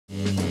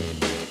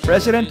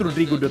President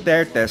Rodrigo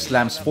Duterte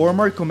slams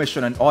former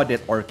Commission on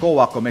Audit or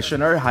COA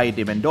Commissioner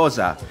Heidi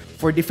Mendoza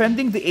for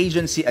defending the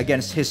agency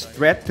against his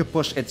threat to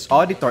push its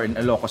auditor in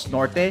Ilocos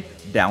Norte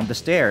down the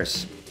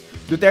stairs.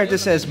 Duterte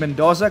says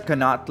Mendoza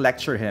cannot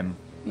lecture him.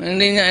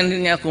 Hindi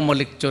niya ako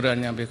malecturean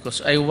niya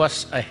because I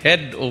was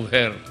ahead of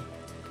her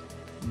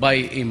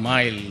by a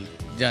mile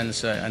dyan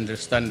sa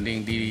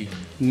understanding the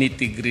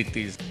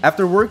nitty-gritties.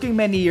 After working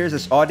many years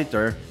as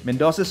auditor,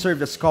 Mendoza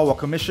served as COA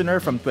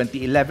Commissioner from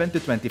 2011 to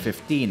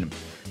 2015.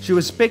 She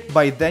was picked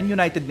by then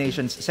United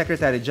Nations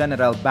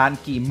Secretary-General Ban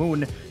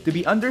Ki-moon to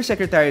be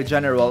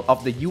Undersecretary-General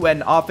of the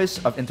UN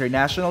Office of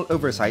International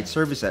Oversight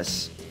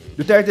Services.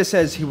 Duterte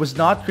says he was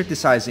not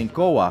criticizing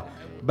COA,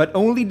 but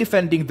only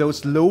defending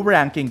those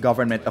low-ranking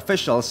government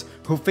officials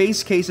who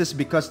face cases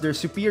because their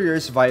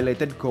superiors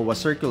violated COA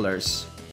circulars.